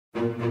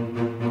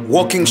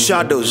Walking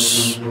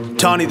shadows,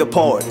 Tony the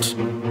poet.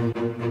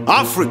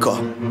 Africa,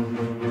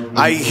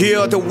 I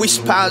hear the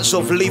whispers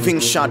of living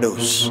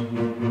shadows.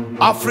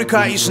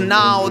 Africa is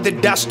now the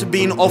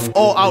dustbin of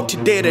all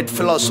outdated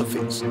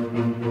philosophies.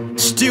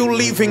 Still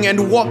living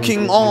and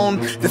walking on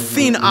the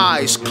thin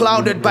ice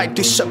clouded by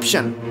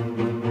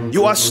deception.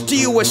 You are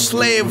still a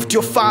slave to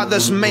your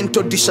father's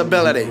mental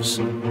disabilities,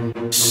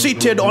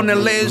 seated on a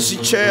lazy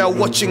chair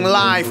watching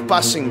life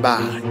passing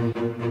by,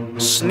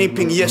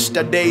 snipping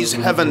yesterday's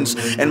heavens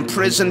and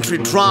presently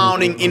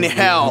drowning in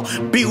hell,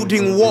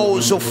 building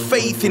walls of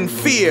faith in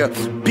fear,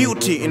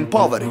 beauty in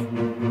poverty.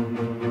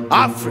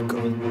 Africa,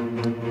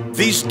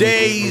 these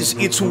days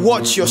it's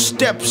watch your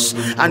steps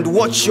and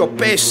watch your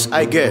pace,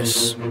 I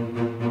guess.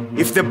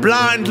 If the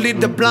blind lead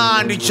the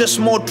blind, it's just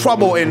more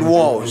trouble and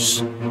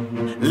wars.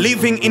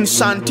 Living in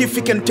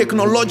scientific and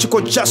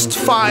technological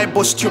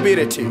justifiable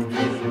stupidity,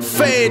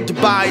 fed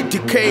by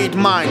decayed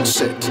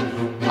mindset.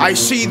 I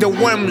see the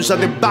worms at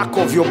the back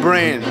of your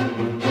brain.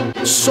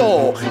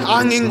 So,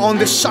 hanging on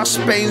the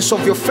suspense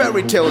of your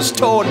fairy tales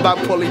told by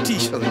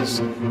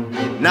politicians.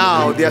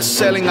 Now they are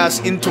selling us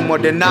into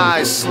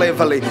modernized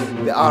slavery,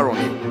 the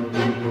irony.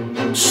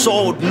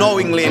 Sold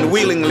knowingly and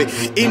willingly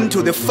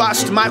into the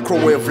fast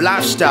microwave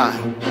lifestyle.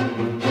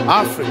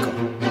 Africa,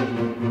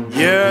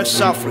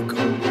 yes Africa,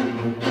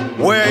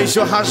 where is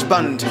your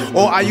husband?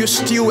 Or are you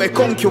still a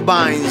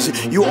concubine?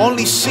 You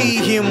only see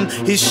him,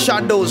 his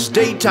shadows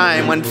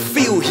daytime, and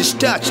feel his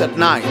touch at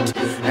night,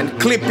 and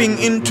clipping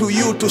into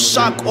you to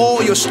suck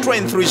all your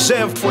strength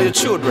reserved for your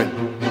children.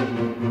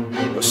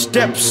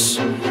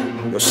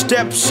 Your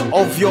steps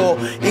of your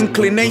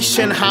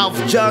inclination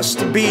have just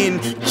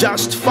been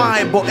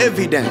justifiable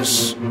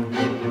evidence.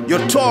 Your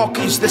talk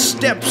is the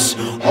steps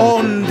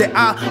on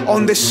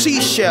the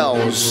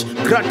seashells,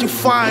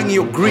 gratifying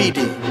your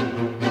greedy.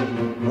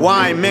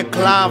 Why make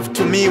love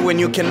to me when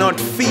you cannot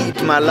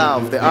feed my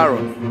love, the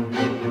irony?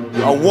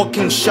 You are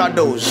walking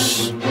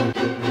shadows.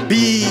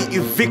 Be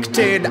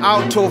evicted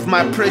out of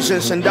my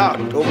presence and out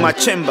of my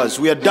chambers.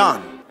 We are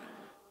done.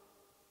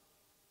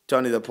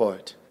 Tony the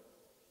poet.